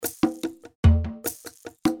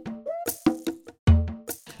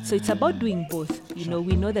So it's about doing both. You know,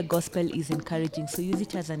 we know the gospel is encouraging, so use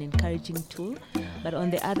it as an encouraging tool. But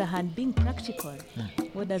on the other hand, being practical.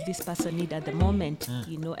 What does this person need at the moment?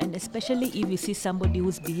 You know, and especially if you see somebody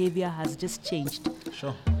whose behavior has just changed.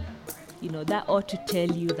 Sure. You know, that ought to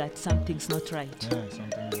tell you that something's not right. Yeah,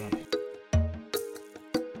 something's wrong.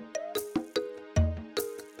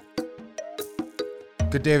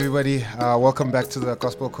 Good day, everybody. Welcome back to the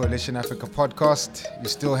Gospel Coalition Africa podcast. You're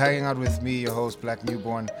still hanging out with me, your host, Black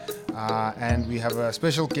Newborn. And we have a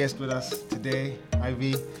special guest with us today,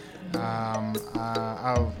 Ivy.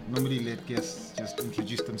 I'll normally let guests just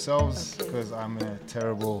introduce themselves because I'm a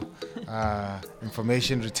terrible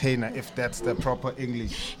information retainer, if that's the proper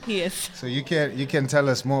English. Yes. So you can tell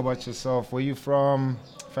us more about yourself, where you from,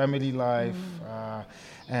 family life,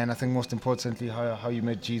 and I think most importantly, how you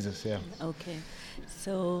met Jesus. Yeah. Okay.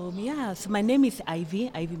 So my name is Ivy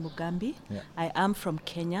Mugambi. Yeah. I am from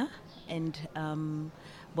Kenya and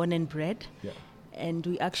born and bred. Yeah. And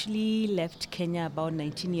we actually left Kenya about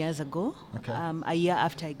 19 years ago, a year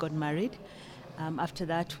after I got married. After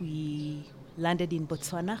that, we landed in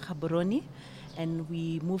Botswana, Gaborone, and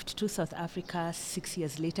we moved to South Africa 6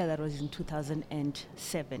 years later. That was in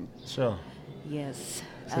 2007. Sure. Yes.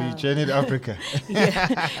 So you journeyed Africa.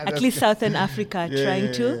 Yeah, at least Southern Africa,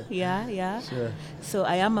 trying to. Yeah. Sure. So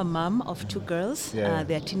I am a mom of two girls. Yeah.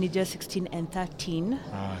 They are teenagers, 16 and 13.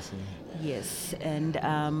 I see. Yes, and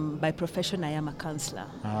by profession I am a counselor.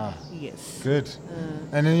 Yes. Good.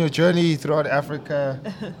 And in your journey throughout Africa,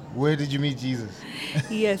 where did you meet Jesus?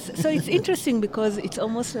 Yes, so it's interesting because it's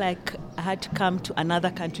almost like I had to come to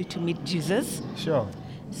another country to meet Jesus. Sure.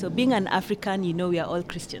 So being an African, you know, we are all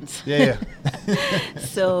Christians. Yeah.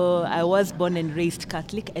 So I was born and raised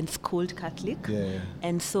Catholic and schooled Catholic. Yeah.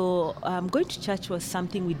 And so going to church was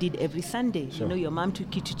something we did every Sunday. Sure. You know, your mom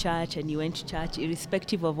took you to church and you went to church,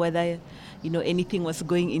 irrespective of whether, you know, anything was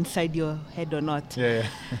going inside your head or not. Yeah.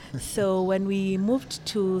 So when we moved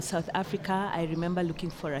to South Africa, I remember looking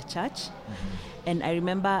for a church. And I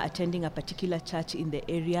remember attending a particular church in the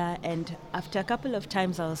area, and after a couple of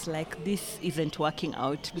times I was like, this isn't working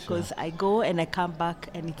out, because I go and I come back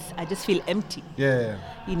and I just feel empty. Yeah.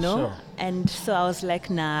 You know? Sure. And so I was like,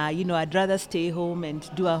 nah, you know, I'd rather stay home and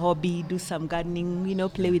do a hobby, do some gardening, you know,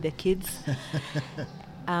 play with the kids.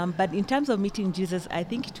 But in terms of meeting Jesus, I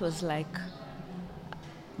think it was like,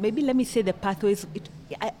 maybe let me say the pathways.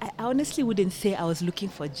 I honestly wouldn't say I was looking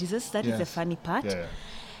for Jesus. That is the funny part. Yeah.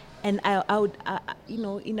 And I would, you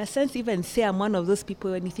know, in a sense, even say I'm one of those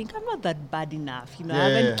people when you think I'm not that bad enough. You know, I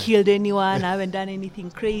haven't killed anyone, I haven't done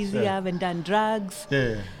anything crazy, I haven't done drugs.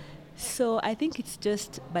 Yeah. So I think it's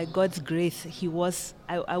just by God's grace,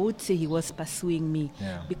 I would say he was pursuing me,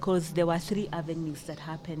 because there were three avenues that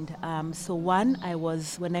happened. So one,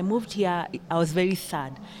 when I moved here, I was very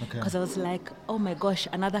sad, because I was like, oh my gosh,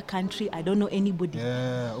 another country, I don't know anybody.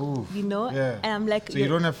 Yeah, oof. You know? Yeah. And I'm like... So you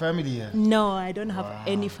don't have family here? No, I don't have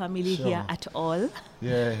any family here at all.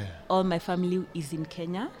 Yeah. All my family is in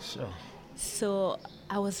Kenya. Sure. So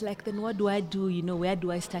I was like, then what do I do? You know, where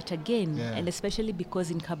do I start again? Yeah. And especially because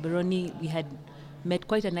in Gaborone, we had met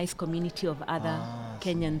quite a nice community of other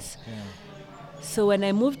Kenyans. Yeah. So when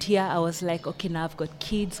I moved here, I was like, okay, now I've got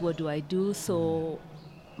kids. What do I do? So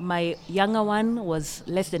my younger one was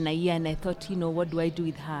less than a year, and I thought, you know, what do I do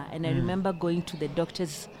with her? And I remember going to the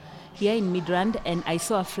doctor's here in Midrand, and I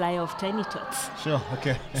saw a flyer of Tiny Tots. Sure,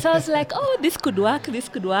 okay. So I was like, oh, this could work.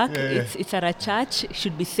 Yeah. It's at a church. It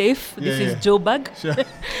should be safe. This is Joburg. Sure.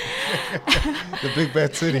 The big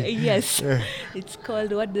bad city. Yes. Yeah. It's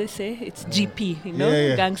called, what do they say? It's GP, you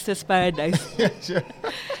know, Gangster's Paradise. Sure.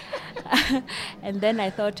 And then I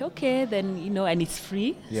thought, okay, then, you know, and it's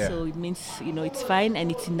free. Yeah. So it means, you know, it's fine, and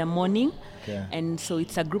it's in the morning. Okay. And so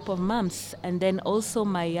it's a group of moms. And then also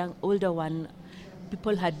my older one,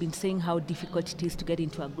 people had been saying how difficult it is to get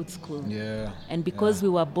into a good school. Yeah. And because we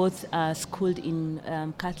were both schooled in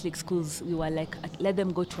Catholic schools, we were like, let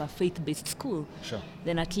them go to a faith-based school. Sure.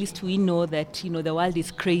 Then at least we know that, you know, the world is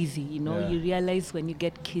crazy. You know, Yeah. you realize when you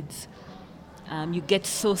get kids, you get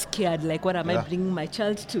so scared, like, what am I bringing my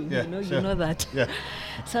child to? Yeah, you know, sure. you know that. Yeah.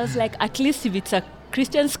 So I was like, at least if it's a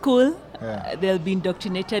Christian school, they'll be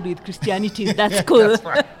indoctrinated with Christianity in that school. That's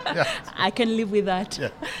right. Yeah. I can live with that.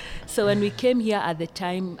 Yeah. So when we came here at the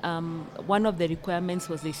time, one of the requirements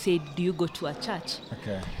was, they said, do you go to a church?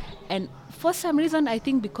 Okay. And for some reason, I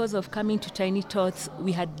think because of coming to Tiny Tots,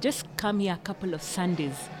 we had just come here a couple of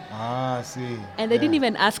Sundays. I see. And they didn't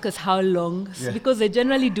even ask us how long, because they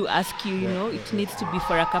generally do ask you, you know, it needs to be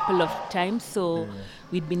for a couple of times. So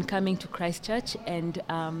we'd been coming to Christchurch, and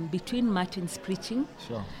between Martin's preaching,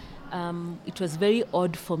 it was very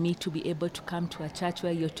odd for me to be able to come to a church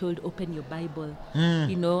where you're told, open your Bible.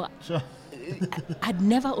 You know, Sure. I'd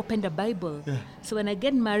never opened a Bible. Yeah. So when I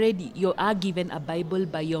get married, you are given a Bible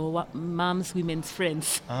by your mom's women's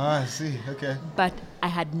friends. Ah, I see. Okay. But I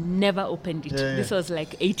had never opened it. Yeah. This was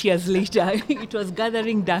like 8 years later. It was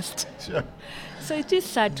gathering dust. Sure. So it is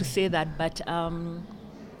sad to say that, but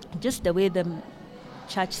just the way the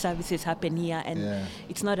church services happen here, and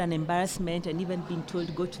it's not an embarrassment, and even being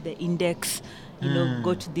told, go to the index,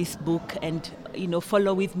 go to this book and,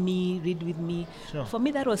 follow with me, read with me. Sure. For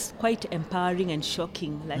me, that was quite empowering and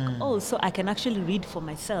shocking. Like, so I can actually read for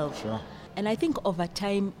myself. Sure. And I think over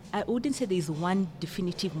time, I wouldn't say there's one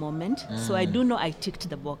definitive moment. So I do know I ticked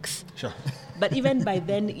the box. Sure. But even by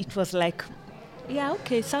then, it was like, yeah,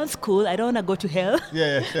 okay, sounds cool. I don't want to go to hell.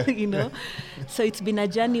 Yeah. So it's been a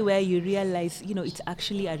journey where you realize, it's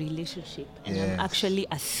actually a relationship. And I'm actually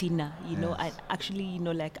a sinner, I actually,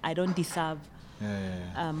 like, I don't deserve,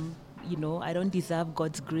 I don't deserve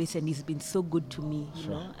God's grace, and He's been so good to me, you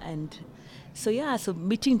know. And so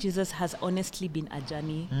meeting Jesus has honestly been a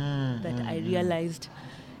journey that I realized.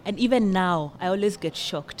 And even now, I always get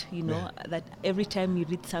shocked, that every time you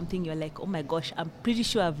read something, you're like, oh my gosh, I'm pretty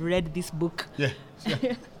sure I've read this book.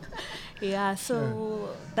 Yeah. So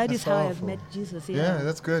that is how I've met Jesus. Yeah,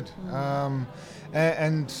 that's good.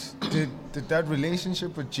 And did that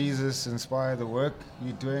relationship with Jesus inspire the work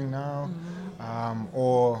you're doing now?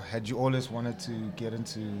 Or had you always wanted to get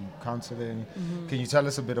into counseling? Can you tell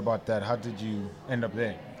us a bit about that? How did you end up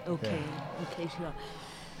there? Okay, sure.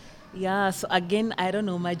 Yeah, so again, I don't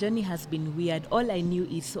know, my journey has been weird. All I knew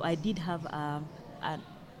is, so I did have a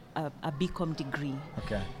BCom degree.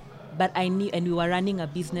 Okay. But I knew, and we were running a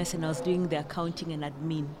business, and I was doing the accounting and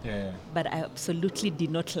admin. Yeah. But I absolutely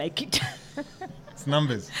did not like it. It's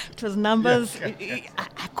numbers. It was numbers. Yeah.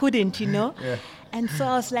 I couldn't, Yeah. And so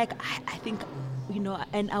I was like, I think,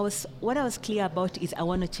 and what I was clear about is I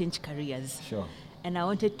want to change careers. Sure. And I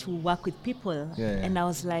wanted to work with people. Yeah. And I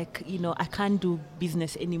was like, I can't do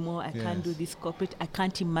business anymore. I can't do this corporate. I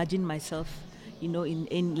can't imagine myself,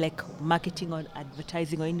 in like marketing or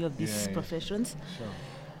advertising or any of these professions. Sure.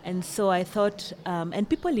 And so I thought, and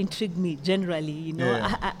people intrigue me generally,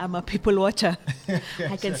 I'm a people watcher.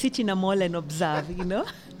 I can sit in a mall and observe, You're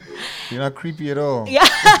not creepy at all. Yeah.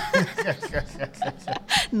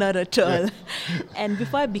 Not at all. And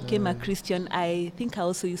before I became a Christian, I think I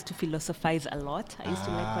also used to philosophize a lot. I used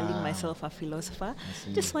to like calling myself a philosopher.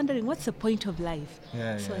 Just wondering, what's the point of life?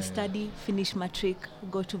 I study, finish matric,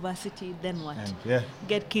 go to varsity, then what?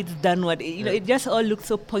 Get kids, done what? It just all looked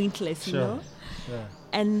so pointless, you know? Yeah.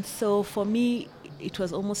 And so for me, it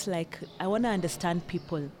was almost like I want to understand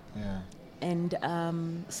people. Yeah. And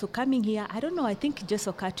so coming here, I don't know, I think it just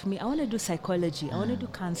occurred to me, I want to do psychology. I want to do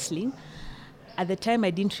counseling. At the time,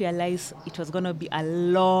 I didn't realize it was going to be a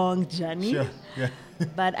long journey. Sure. Yeah.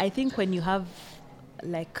 But I think when you have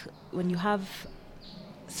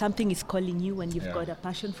something is calling you, when you've got a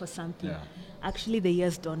passion for something, actually the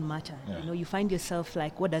years don't matter. You find yourself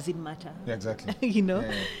like, what does it matter? Yeah, exactly.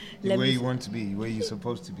 Where you want to be, where you're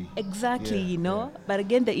supposed to be. Exactly, But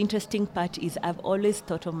again, the interesting part is I've always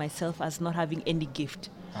thought of myself as not having any gift.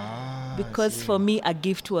 Because for me, a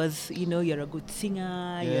gift was, you're a good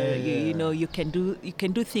singer. You can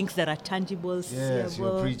do things that are tangible. Yes,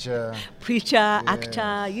 you're a preacher,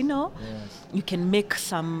 actor. You can make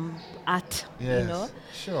some art.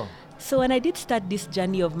 Sure. So when I did start this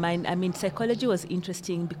journey of mine, I mean, psychology was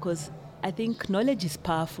interesting because I think knowledge is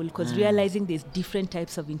powerful, because realizing there's different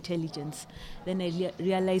types of intelligence. Then I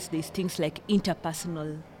realized there's things like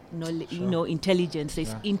interpersonal knowledge, intelligence.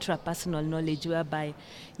 There's intrapersonal knowledge, whereby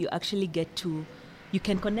you actually you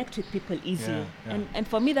can connect with people easier. And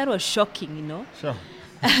for me, that was shocking, Sure.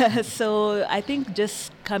 So I think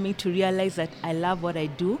just coming to realize that I love what I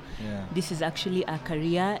do. This is actually a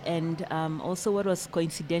career. And also what was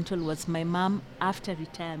coincidental was my mom, after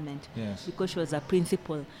retirement, because she was a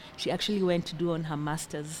principal, she actually went to do on her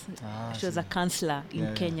master's. She was a counselor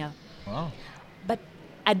in Kenya. Wow. But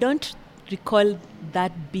I don't recall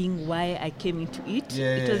that being why I came into it.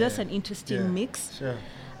 It was just an interesting mix. Sure.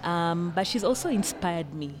 But she's also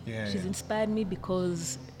inspired me. She's inspired me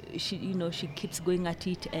because she keeps going at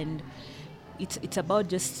it, and it's about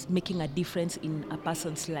just making a difference in a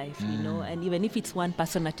person's life, and even if it's one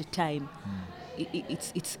person at a time,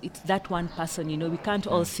 it's that one person, we can't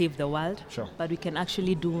all save the world, but we can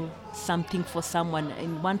actually do something for someone.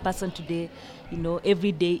 And one person today,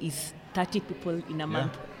 every day is 30 people in a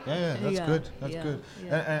month. That's good. That's good.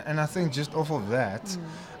 And I think just off of that,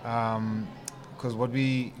 because what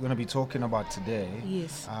we're going to be talking about today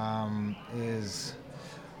is,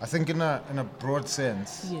 I think in a broad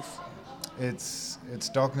sense, it's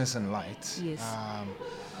darkness and light. Yes.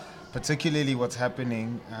 Particularly what's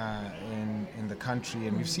happening in the country,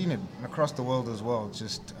 and we've seen it across the world as well.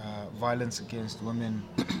 Just violence against women,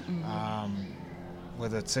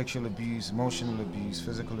 whether it's sexual abuse, emotional abuse,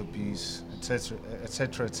 physical abuse, etc.,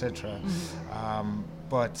 etc., etc.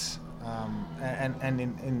 And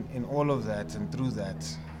in all of that and through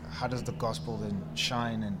that, how does the gospel then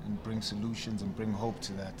shine and bring solutions and bring hope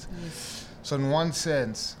to that? Yes. So in one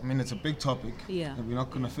sense, I mean, it's a big topic, Yeah. and we're not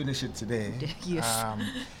going to finish it today. Yes.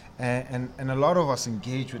 And a lot of us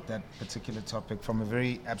engage with that particular topic from a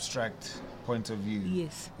very abstract point of view.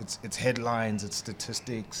 Yes. It's headlines, it's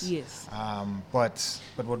statistics. Yes. But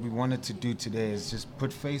what we wanted to do today is just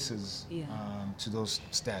put faces Yeah. to those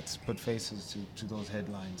stats, put faces to those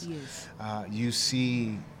headlines. Yes. You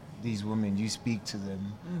see these women, you speak to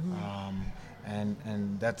them,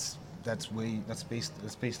 and that's the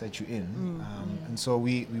space that you're in. And so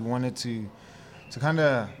we wanted to kind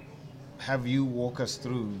of have you walk us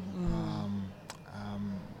through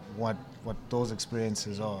what those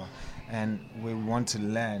experiences are, and where we want to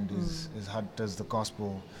land is how does the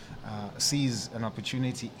gospel seize an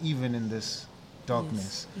opportunity even in this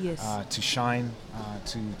darkness. Yes. To shine,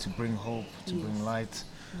 to bring hope, to Yes. bring light.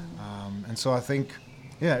 And so I think,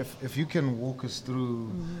 yeah, if you can walk us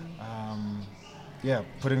through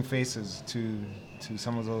putting faces to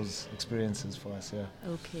some of those experiences for us.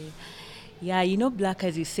 Okay. Yeah, Black,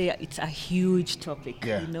 as you say, it's a huge topic,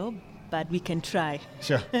 Yeah. but we can try.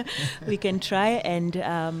 Sure. We can try, and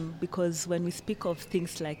because when we speak of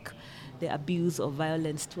things like the abuse or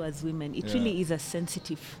violence towards women, it really is a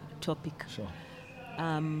sensitive topic. Sure.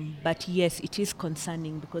 But yes, it is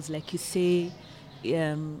concerning because, like you say,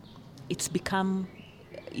 it's become,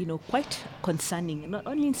 quite concerning. Not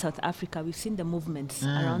only in South Africa, we've seen the movements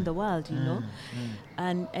around the world,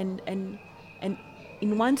 and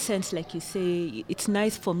in one sense, like you say, it's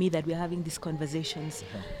nice for me that we're having these conversations,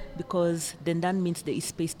 because then that means there is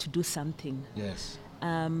space to do something. Yes.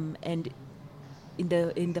 And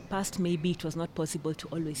in the past, maybe it was not possible to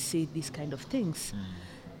always say these kind of things.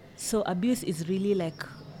 So abuse is really like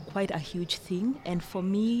quite a huge thing. And for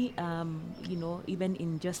me, even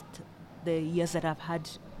in just the years that I've had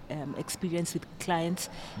experience with clients,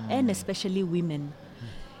 and especially women,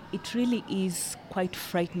 it really is quite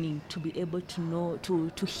frightening to be able to know,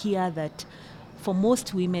 to hear that for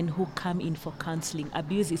most women who come in for counseling,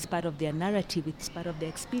 abuse is part of their narrative, it's part of their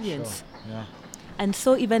experience. Sure. Yeah. And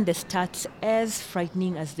so even the stats, as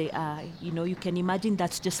frightening as they are, you can imagine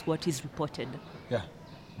that's just what is reported. Yeah.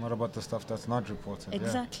 What about the stuff that's not reported?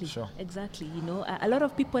 Exactly. Yeah, sure. Exactly. A lot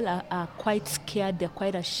of people are quite scared, they're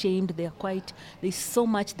quite ashamed, there's so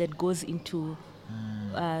much that goes into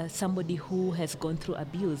somebody who has gone through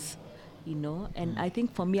abuse, and I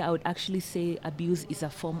think for me, I would actually say abuse is a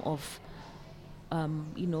form of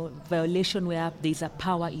violation where there's a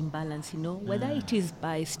power imbalance, whether it is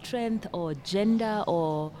by strength or gender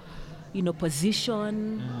or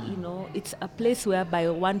position. It's a place whereby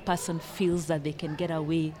one person feels that they can get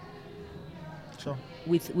away Sure.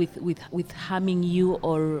 with harming you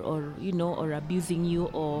or abusing you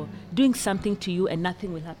or doing something to you, and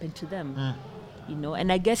nothing will happen to them.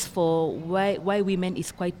 And I guess for why women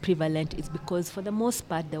is quite prevalent is because for the most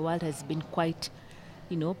part the world has been quite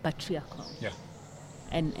patriarchal. Yeah.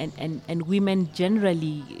 And women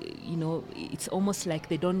generally, it's almost like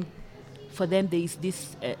for them there is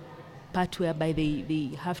this part whereby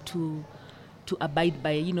they have to abide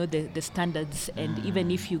by the standards, and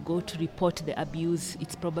even if you go to report the abuse,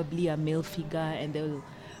 it's probably a male figure, and they'll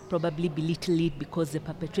probably belittle it because the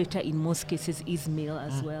perpetrator in most cases is male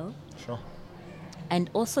as well. Sure. And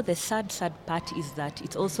also the sad part is that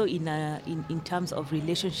it's also in terms of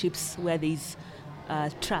relationships where there is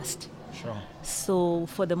trust. Sure. So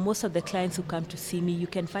for the most of the clients who come to see me, you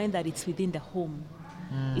can find that it's within the home,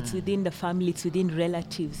 it's within the family, it's within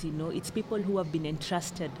relatives. It's people who have been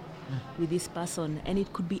entrusted with this person, and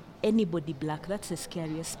it could be anybody Black. That's the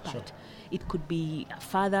scariest part. Sure. It could be a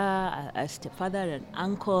father, a stepfather, an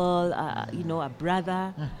uncle, a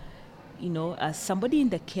brother. Somebody in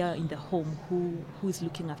the care in the home who is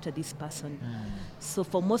looking after this person. So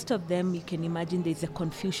for most of them, you can imagine there's a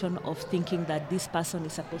confusion of thinking that this person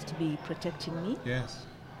is supposed to be protecting me. Yes.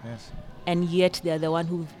 And yet they're the one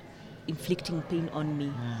who's inflicting pain on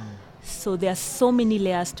me. So there are so many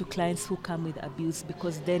layers to clients who come with abuse,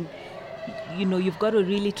 because then, you've got to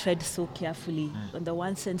really tread so carefully. On the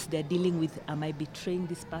one sense, they're dealing with, am I betraying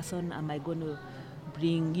this person? Am I going to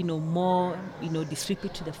bring, more,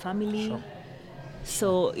 disrepute to the family? Sure.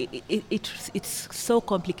 So it's so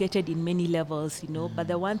complicated in many levels, But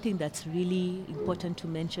the one thing that's really important to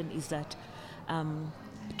mention is that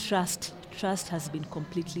trust trust has been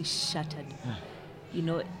completely shattered.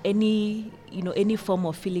 Any form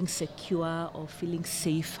of feeling secure or feeling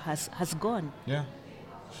safe has gone. Yeah,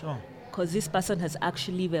 sure. Because this person has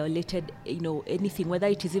actually violated, anything, whether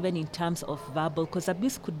it is even in terms of verbal, because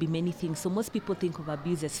abuse could be many things. So most people think of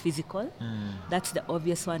abuse as physical. That's the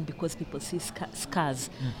obvious one because people see scars.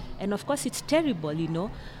 And of course it's terrible,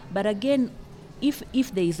 But again,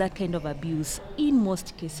 if there is that kind of abuse, in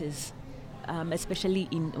most cases, especially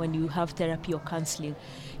when you have therapy or counseling,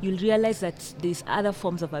 you'll realize that there's other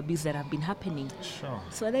forms of abuse that have been happening. Sure.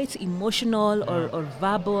 So whether it's emotional or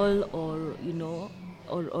verbal or,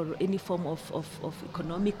 or any form of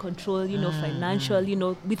economic control, financial,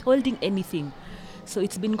 withholding anything. So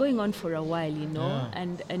it's been going on for a while,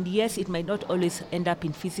 and yes, it might not always end up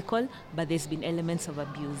in physical, but there's been elements of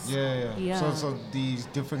abuse. Yeah. So these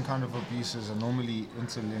different kind of abuses are normally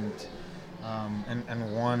interlinked,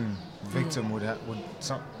 and one victim would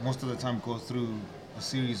most of the time go through a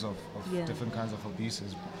series of different kinds of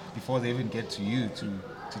abuses before they even get to you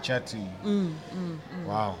to chat to you.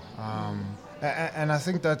 Wow. And I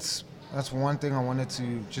think that's one thing I wanted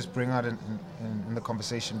to just bring out in the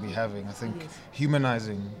conversation we're having. I think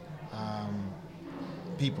humanizing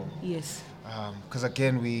people. Yes. Because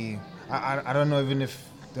again, I don't know even if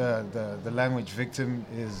the language victim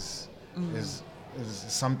is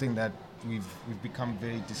something that we've become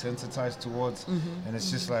very desensitized towards, and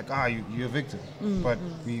it's just like you're a victim, but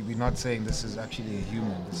we're not saying this is actually a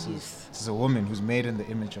human. This is a woman who's made in the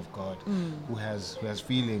image of God, who has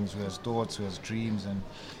feelings, who has thoughts, who has dreams,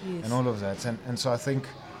 and all of that. And so I think,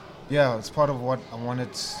 it's part of what I wanted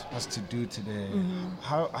us to do today.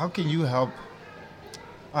 How can you help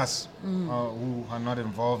us who are not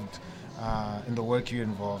involved in the work you're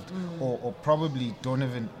involved, or probably don't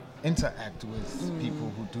even interact with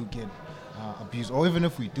people who do get abused, or even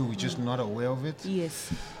if we do, we're just not aware of it.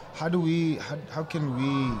 Yes. How can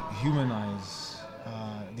we humanize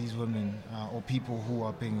these women or people who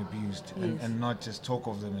are being abused, and not just talk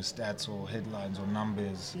of them as stats or headlines or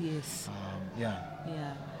numbers? Yes.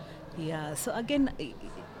 Yeah. So again,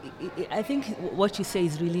 I think what you say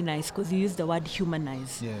is really nice because you use the word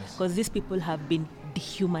humanize. Yes. Because these people have been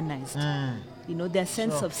dehumanized. Their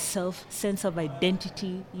sense of self, sense of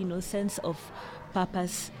identity, sense of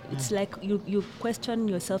purpose. It's like you question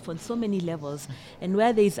yourself on so many levels. And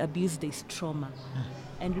where there is abuse, there is trauma.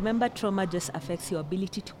 And remember, trauma just affects your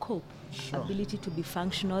ability to cope, ability to be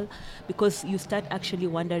functional, because you start actually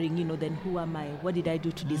wondering, then who am I? What did I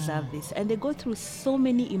do to deserve this? And they go through so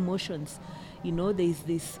many emotions. There's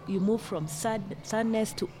this, you move from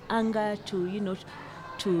sadness to anger to,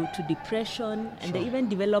 to depression, and they even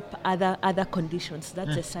develop other conditions.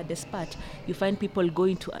 That's the saddest part. You find people go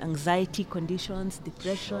into anxiety conditions,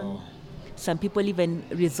 depression. Some people even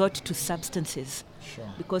resort to substances.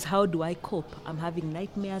 Because how do I cope? I'm having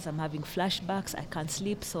nightmares, I'm having flashbacks, I can't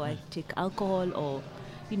sleep, so I take alcohol or,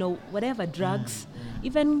 whatever, drugs,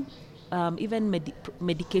 even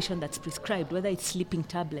medication that's prescribed, whether it's sleeping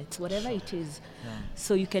tablets, whatever it is.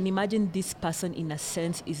 So you can imagine this person, in a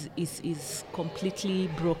sense, is completely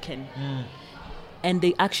broken. And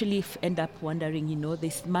they actually end up wondering,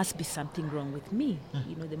 there must be something wrong with me.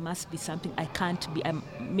 There must be something I can't be.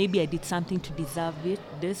 Maybe I did something to deserve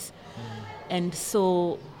this. And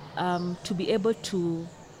so to be able to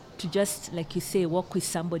just, like you say, work with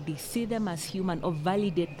somebody, see them as human, or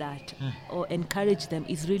validate that, or encourage them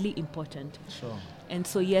is really important. And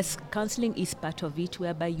so, yes, counseling is part of it,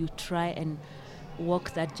 whereby you try and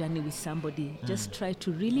walk that journey with somebody. Just try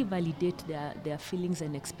to really validate their feelings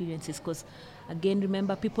and experiences, because, again,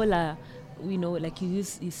 remember, people are, like you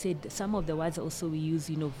said, some of the words also we use,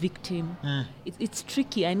 victim. It's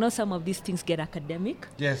tricky. I know some of these things get academic.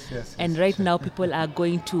 Yes. And right now people are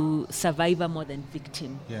going to survivor more than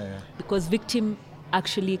victim. Because victim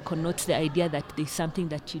actually connotes the idea that there's something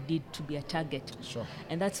that you did to be a target.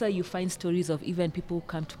 And that's why you find stories of even people who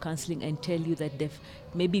come to counseling and tell you that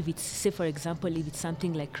maybe if it's, say for example, if it's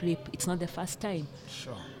something like rape, it's not the first time.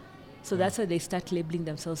 So that's why they start labeling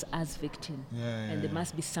themselves as victim. And there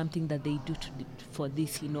must be something that they do for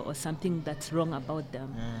this, or something that's wrong about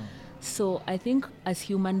them. So I think as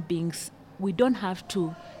human beings, we don't have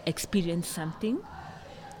to experience something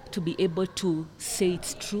to be able to say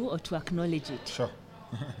it's true or to acknowledge it. Sure.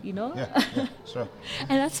 And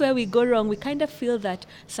that's where we go wrong. We kind of feel that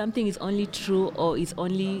something is only true or is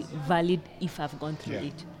only valid if I've gone through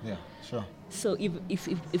it. So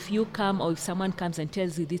if you come, or if someone comes and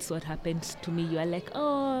tells you this is what happened to me, you are like,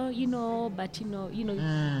 but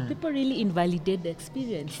people really invalidate the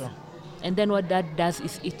experience. And then what that does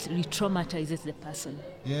is it re-traumatizes the person.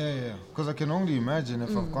 Because I can only imagine if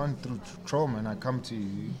I've gone through trauma and I come to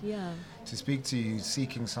you, to speak to you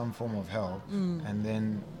seeking some form of help, and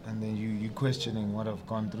then you questioning what I've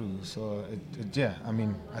gone through. So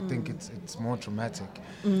I think it's more traumatic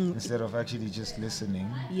instead of actually just listening.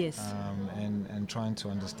 Yes. And trying to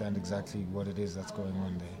understand exactly what it is that's going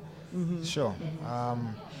on there. Sure.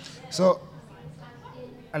 So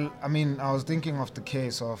I was thinking of the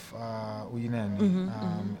case of Uyinene,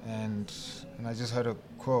 and I just heard a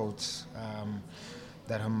quote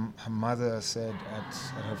that her mother said at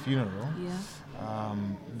her funeral,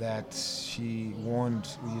 that she warned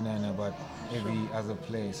Uyinene about every other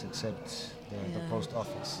place except the post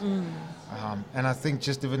office. And I think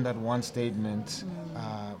just even that one statement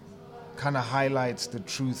kind of highlights the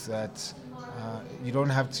truth that you don't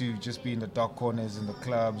have to just be in the dark corners in the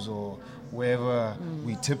clubs or wherever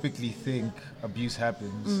we typically think abuse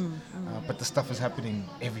happens, but the stuff is happening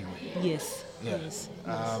everywhere. Yes. Yeah. Yes.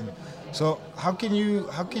 So how can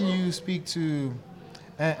you speak to,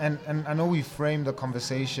 and I know we framed the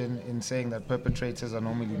conversation in saying that perpetrators are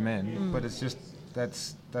normally men, but it's just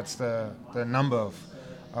that's the number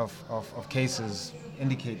of cases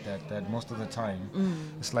indicate that most of the time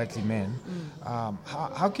it's likely men.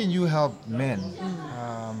 How can you help men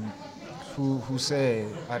who say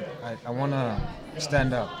I want to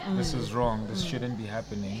stand up, this is wrong, this shouldn't be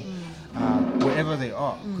happening, wherever they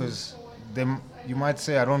are, because you might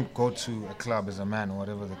say I don't go to a club as a man or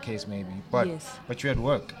whatever the case may be, but you're at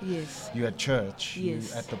work, you're at church, you're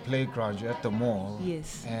at the playground, you're at the mall,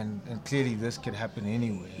 and clearly this could happen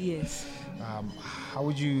anywhere. How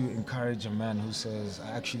would you encourage a man who says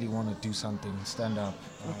I actually want to do something, stand up,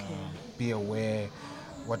 be aware,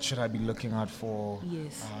 what should I be looking out for?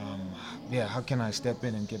 How can I step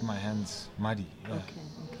in and get my hands muddy?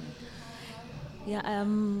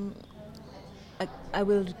 I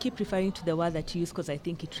will keep referring to the word that you use because I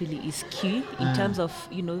think it really is key in terms of,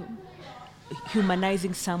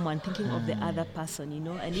 humanizing someone, thinking of the other person,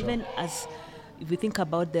 and even as if we think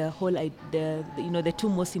about the whole, the two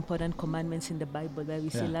most important commandments in the Bible, where we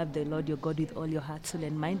say love the Lord your God with all your heart, soul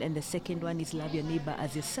and mind, and the second one is love your neighbor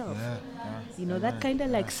as yourself. That kind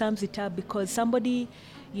of sums it up, because somebody,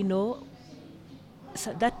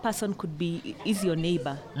 so that person could be is your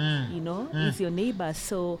neighbor, is your neighbor.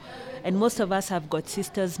 So, and most of us have got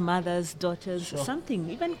sisters, mothers, daughters, something,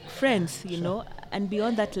 even friends, and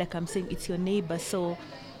beyond that, like I'm saying, it's your neighbor. So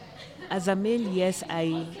as a male, yes,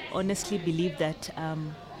 I honestly believe that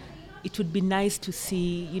it would be nice to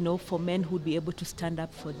see, for men who would be able to stand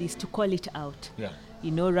up for this, to call it out,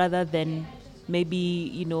 rather than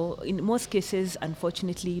maybe, in most cases,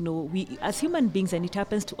 unfortunately, we as human beings, and it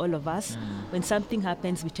happens to all of us, when something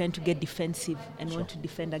happens, we tend to get defensive and want to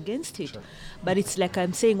defend against it. But it's like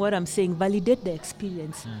I'm saying, validate the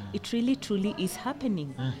experience. It really, truly is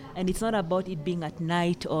happening. And it's not about it being at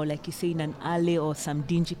night or, like you say, in an alley or some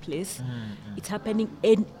dingy place. It's happening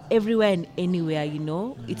everywhere and anywhere,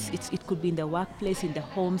 It could be in the workplace, in the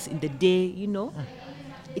homes, in the day,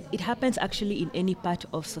 It happens actually in any part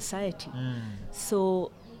of society.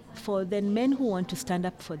 So for the men who want to stand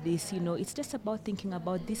up for this, it's just about thinking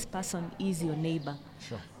about this person is your neighbor.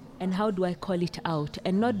 And how do I call it out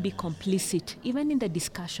and not be complicit, even in the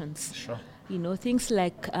discussions. Things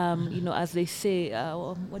like, as they say,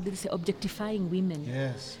 what do they say, objectifying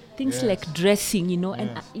women. Things like dressing,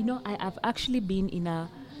 and, I have actually been in a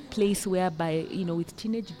place whereby, with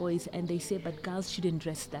teenage boys, and they say, but girls shouldn't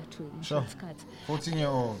dress that way.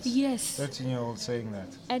 14-year-olds. Yes. 13-year-olds saying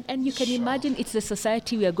that. And you can imagine it's the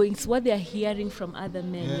society we are going. It's what they are hearing from other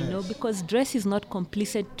men, because dress is not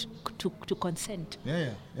complicit to consent.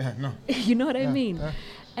 No. You know what I mean?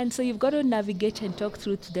 And so you've got to navigate and talk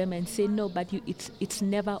through to them and say, no, but it's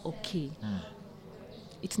never okay.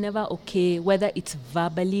 It's never okay, whether it's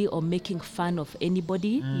verbally or making fun of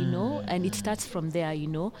anybody, and it starts from there,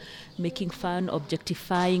 making fun,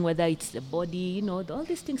 objectifying, whether it's the body, all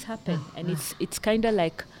these things happen. And it's kind of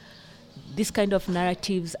like, these kind of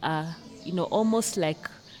narratives are, almost like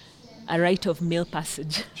a rite of male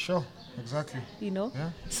passage. Exactly.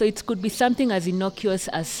 So it could be something as innocuous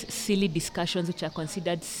as silly discussions, which are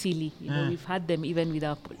considered silly. We've had them even with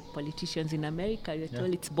our politicians in America. You're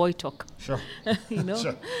told it's boy talk. In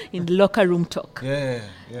the locker room talk.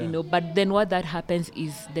 But then what that happens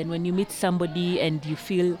is, then when you meet somebody and you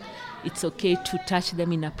feel it's okay to touch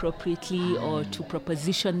them inappropriately or to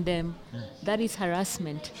proposition them, that is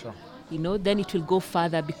harassment. Then it will go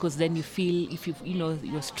further, because then you feel if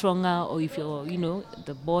you're stronger, or if you're,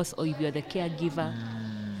 the boss, or if you're the caregiver.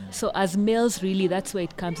 So as males, really, that's where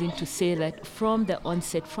it comes in to say that from the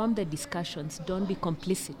onset, from the discussions, don't be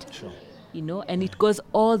complicit. you know, and it goes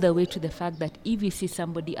all the way to the fact that if you see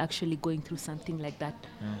somebody actually going through something like that,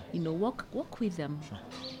 you know, walk with them. Sure.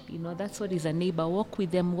 You know, that's what is a neighbor. Walk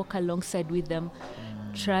with them, walk alongside with them,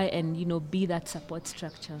 try and, you know, be that support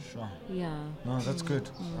structure. Sure. Yeah. No, that's good.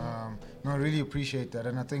 No, I really appreciate that,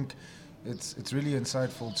 and I think it's really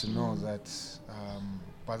insightful to know that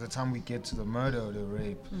by the time we get to the murder or the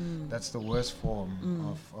rape, that's the worst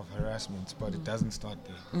form of harassment, but it doesn't start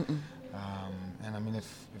there. And I mean,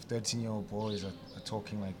 if 13-year-old boys are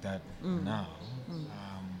talking like that now,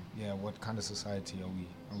 what kind of society are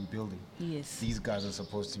we building? Yes. These guys are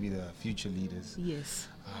supposed to be the future leaders. Yes.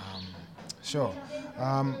 Sure.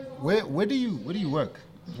 Where do you work?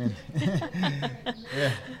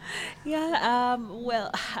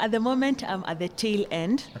 Well, at the moment I'm at the tail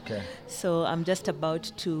end. Okay. So I'm just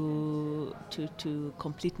about to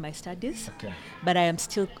complete my studies. Okay. But I am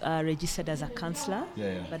still registered as a counselor.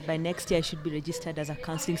 Yeah. But by next year I should be registered as a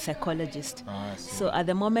counseling psychologist. I see. So at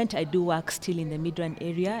the moment I do work still in the Midrand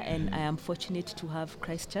area, and I am fortunate to have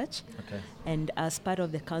Christchurch. Okay. And as part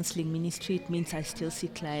of the counseling ministry, it means I still see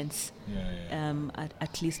clients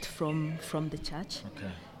at least from the church.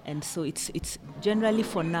 Okay. And so it's generally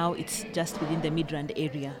for now it's just within the Midrand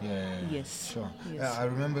area. Yes. Sure. Yes. Yeah, I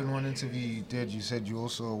remember in one interview you did, you said you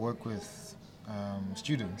also work with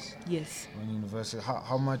students. Yes. In university.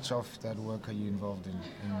 How much of that work are you involved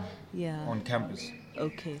in on campus?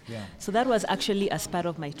 Okay. Yeah. So that was actually as part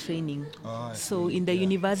of my training. I So see. in the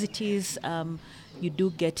universities, you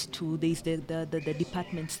do get to there's the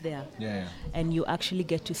departments there. Yeah. And you actually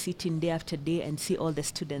get to sit in day after day and see all the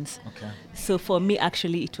students. Okay. So for me,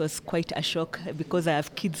 actually, it was quite a shock because I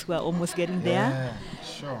have kids who are almost getting there. Yeah,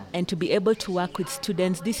 sure. And to be able to work with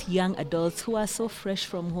students, these young adults who are so fresh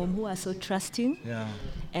from home, who are so trusting. Yeah.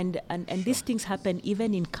 And these things happen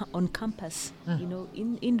even on campus, you know,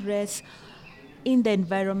 in res, in the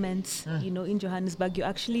environments, you know, in Johannesburg, you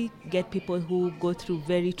actually get people who go through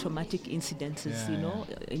very traumatic incidences,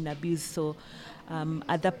 in abuse. So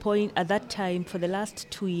at that time, for the last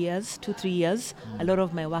 3 years, a lot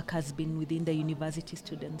of my work has been within the university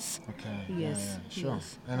students. Okay. Yes. Sure.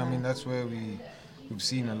 Yes. And I mean, that's where we've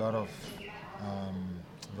seen a lot of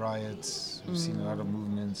riots, we've seen a lot of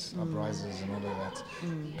movements, uprisings and all of that,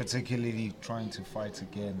 particularly trying to fight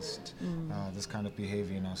against this kind of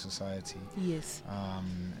behavior in our society. Yes.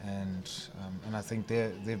 And I think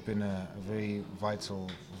they've been a very vital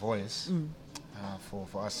voice for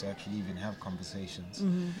us to actually even have conversations.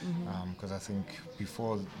 Because I think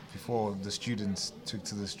before the students took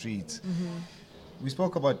to the streets, we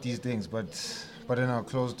spoke about these things, but in our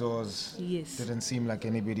closed doors, Yes. didn't seem like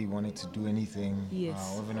anybody wanted to do anything. Yes.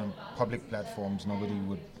 Or even on public platforms, nobody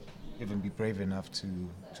would even be brave enough to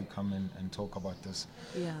come and talk about this.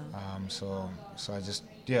 Yeah. So I just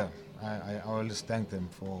I always thank them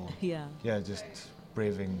for just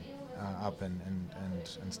braving up and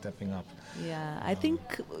stepping up. Yeah, I think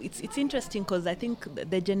it's interesting because I think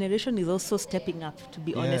the generation is also stepping up, to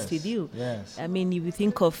be honest with you. Yes. I mean, if you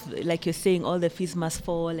think of, like you're saying, all the fees must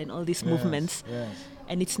fall and all these movements. Yes.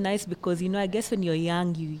 And it's nice because, you know, I guess when you're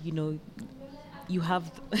young, you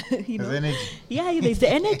have, There's energy. Yeah, there's the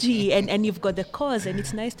energy and you've got the cause, and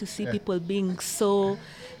it's nice to see people being so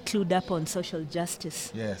clued up on social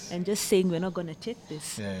justice. Yes. And just saying we're not going to take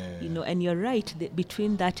this. You know, and you're right,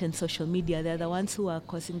 between that and social media, they're the ones who are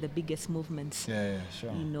causing the biggest movements.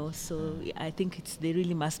 Sure. You know, so I think they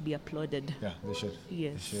really must be applauded. Yeah, they should.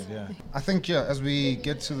 Yes. They should, yeah. I think, as we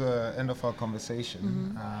get to the end of our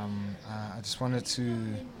conversation, I just wanted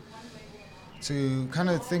to kind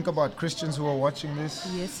of think about Christians who are watching this,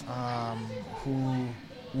 Yes.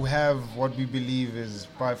 who have what we believe is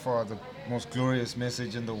by far the most glorious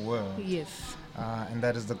message in the world. Yes. And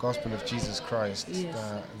that is the gospel of Jesus Christ, Yes.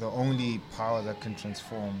 the only power that can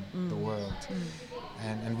transform the world.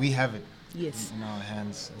 And we have it in our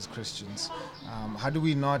hands as Christians. How do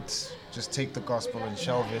we not just take the gospel and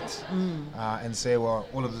shelve it and say, well,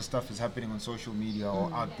 all of this stuff is happening on social media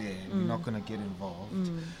or out there, we're not going to get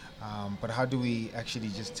involved. But how do we actually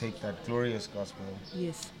just take that glorious gospel,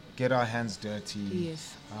 get our hands dirty,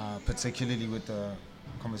 particularly with the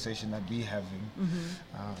conversation that we're having.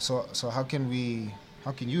 So how can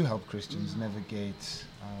you help Christians navigate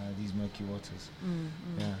these murky waters?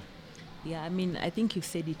 Yeah, I mean, I think you've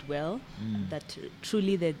said it well, that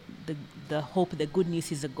truly the hope, the good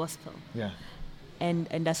news is the gospel. Yeah.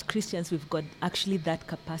 And as Christians, we've got actually that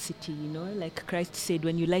capacity, you know, like Christ said,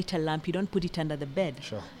 when you light a lamp, you don't put it under the bed.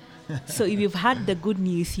 Sure. So if you've had the good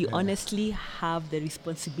news, you honestly have the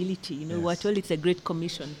responsibility. You know, we're told it's a great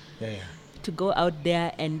commission to go out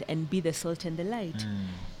there and be the salt and the light.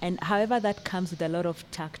 And however that comes with a lot of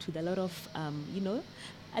tact, with a lot of,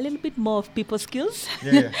 a little bit more of people skills,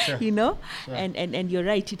 Sure. you know. Sure. And you're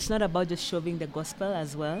right. It's not about just shoving the gospel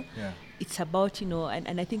as well. Yeah. It's about, you know,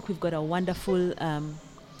 and I think we've got a wonderful,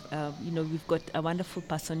 we've got a wonderful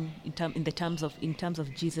person in terms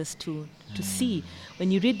of Jesus to see.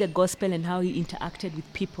 When you read the gospel and how he interacted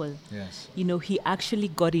with people, Yes. you know, he actually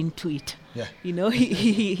got into it. Yeah. You know,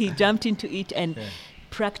 he jumped into it and Yeah.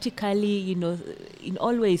 practically, you know, in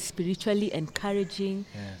all ways spiritually encouraging.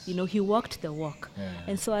 Yes. You know, he walked the walk. Yeah.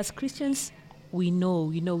 And so as Christians, we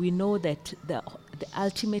know that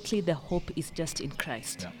ultimately the hope is just in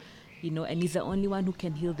Christ. Yeah. You know, and he's the only one who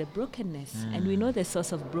can heal the brokenness. And we know the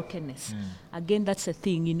source of brokenness. Again, that's the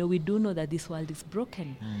thing. You know, we do know that this world is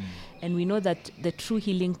broken. And we know that the true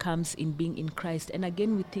healing comes in being in Christ. And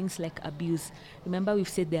again, with things like abuse, remember we've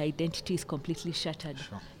said their identity is completely shattered.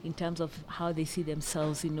 Sure. In terms of how they see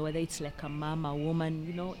themselves, you know, whether it's like a mom, a woman,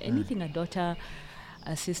 you know, anything, a daughter,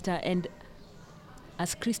 a sister. And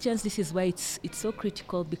as Christians, this is why it's so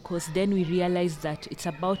critical, because then we realize that it's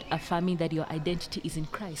about affirming that your identity is in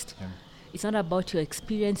Christ. Yeah. It's not about your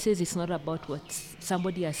experiences. It's not about what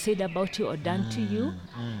somebody has said about you or done to you.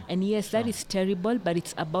 And yes, that is terrible, but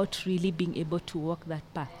it's about really being able to walk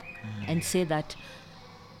that path and say that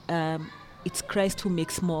it's Christ who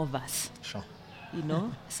makes more of us. Sure. You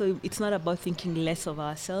know, so it's not about thinking less of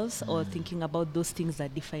ourselves or thinking about those things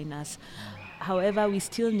that define us. However, we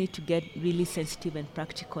still need to get really sensitive and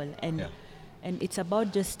practical, and it's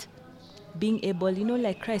about just being able, you know,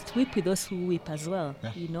 like Christ, weep with those who weep as well.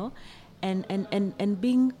 You know, and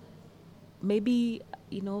being maybe,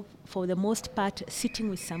 you know, for the most part,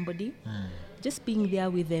 sitting with somebody, just being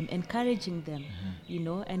there with them, encouraging them, you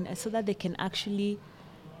know, and so that they can actually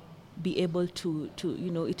be able to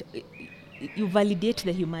you know, you validate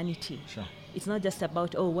the humanity. Sure. It's not just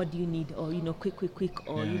about, oh, what do you need, or, you know, quick,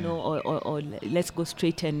 or, you know, or let's go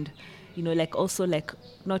straight, and, you know, like also like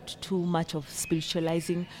not too much of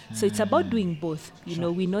spiritualizing. So it's about doing both. You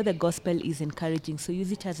know, we know the gospel is encouraging, so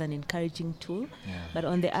use it as an encouraging tool. But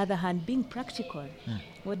on the other hand, being practical.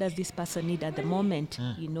 What does this person need at the moment?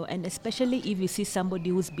 You know, and especially if you see somebody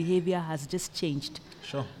whose behavior has just changed.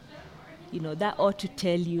 Sure. You know, that ought to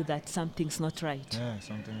tell you that something's not right. Yeah,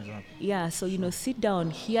 something is up. Yeah, so, you know, sit down,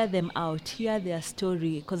 hear them out, hear their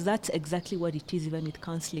story, because that's exactly what it is even with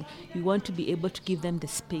counseling. You want to be able to give them the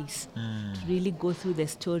space to really go through the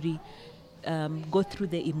story, go through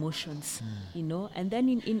the emotions, you know, and then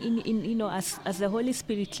in you know, as the Holy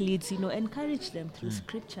Spirit leads, you know, encourage them through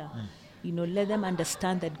Scripture. You know, let them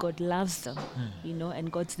understand that God loves them, you know, and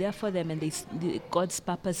God's there for them, and God's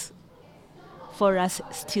purpose for us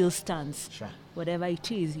still stands, whatever it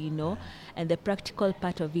is, you know. And the practical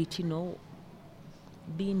part of it, you know,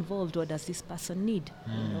 be involved. What does this person need?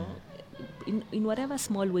 You know, in whatever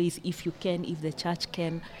small ways, if you can, if the church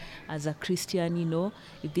can, as a Christian, you know,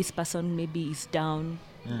 if this person maybe is down,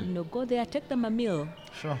 you know, go there, take them a meal.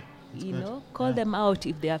 Sure. You know, call them out.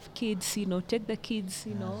 If they have kids, you know, take the kids,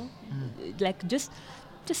 you know, like just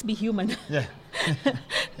be human.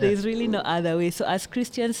 There's really no other way. So as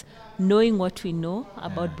Christians, knowing what we know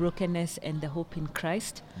about brokenness and the hope in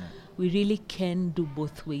Christ, we really can do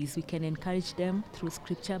both ways. We can encourage them through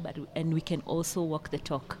Scripture, and we can also walk the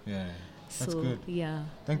talk. Yeah, that's so, good. Yeah.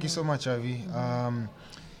 Thank you so much, Ivy.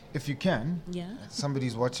 If you can,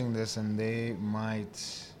 somebody's watching this and they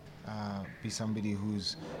might be somebody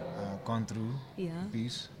who's gone through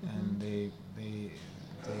abuse, and they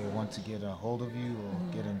want to get a hold of you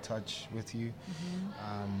or get in touch with you,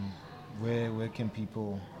 where can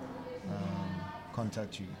people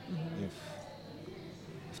contact you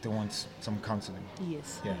if they want some counseling?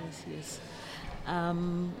 Yes.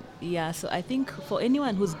 So I think for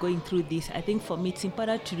anyone who's going through this, I think for me it's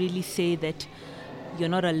important to really say that you're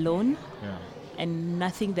not alone. And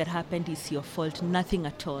nothing that happened is your fault, nothing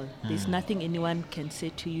at all. There's nothing anyone can say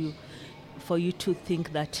to you for you to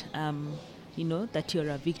think that you know, that you're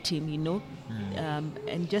a victim, you know,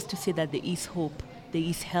 and just to say that there is hope, there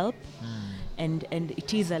is help, and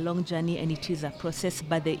it is a long journey and it is a process,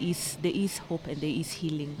 but there is hope and there is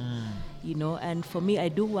healing, you know. And for me, I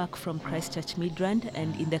do work from Christchurch Midrand,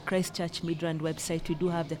 and in the Christchurch Midrand website, we do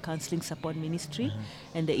have the counseling support ministry,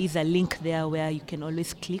 and there is a link there where you can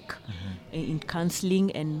always click in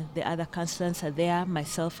counseling, and the other counselors are there.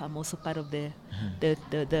 Myself, I'm also part of the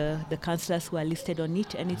counselors who are listed on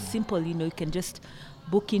it, and it's simple, you know, you can just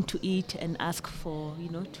book into it and ask for, you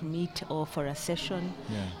know, to meet or for a session,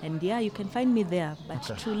 and you can find me there.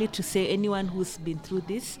 But truly, to say anyone who's been through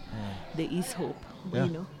this, there is hope, you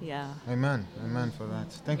know. Amen for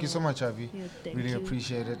that. Thank you so much, Avi. Thank really you.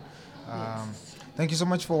 appreciate it. Yes. thank you so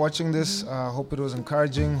much for watching this. Hope it was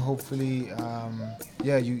encouraging. Hopefully,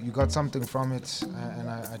 you got something from it. And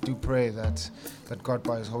I do pray that God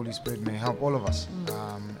by His Holy Spirit may help all of us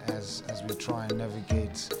as we try and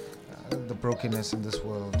navigate the brokenness in this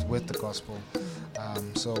world with the gospel.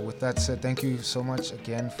 So with that said, thank you so much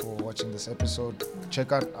again for watching this episode.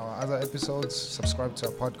 Check out our other episodes, subscribe to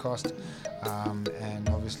our podcast, and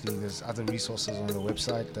obviously there's other resources on the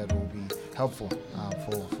website that will be helpful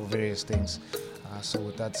for various things. So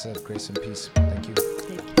with that said, grace and peace. Thank you.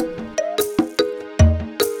 Thank you.